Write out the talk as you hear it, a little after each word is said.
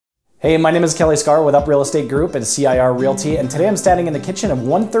Hey, my name is Kelley Skar with Up Real Estate Group and CIR Realty, and today I'm standing in the kitchen of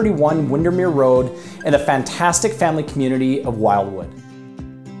 131 Windermere Road in the fantastic family community of Wildwood.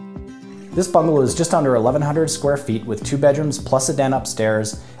 This bungalow is just under 1,100 square feet with 2 bedrooms plus a den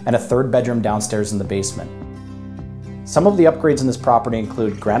upstairs and a 3rd bedroom downstairs in the basement. Some of the upgrades in this property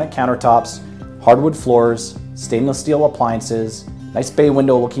include granite countertops, hardwood floors, stainless steel appliances, nice bay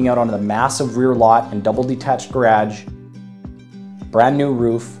window looking out onto the massive rear lot and double detached garage, brand new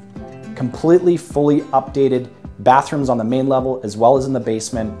roof, completely fully updated bathrooms on the main level as well as in the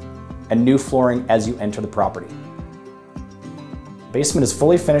basement, and new flooring as you enter the property. The basement is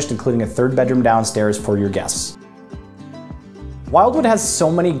fully finished, including a 3rd bedroom downstairs for your guests. Wildwood has so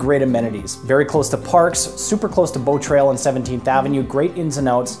many great amenities, very close to parks, super close to Bow Trail and 17th Avenue, great ins and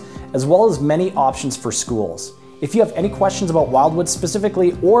outs, as well as many options for schools. If you have any questions about Wildwood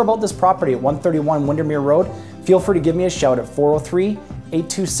specifically or about this property at 131 Windermere Road, feel free to give me a shout at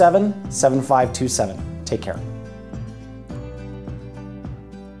 403-827-7527. Take care.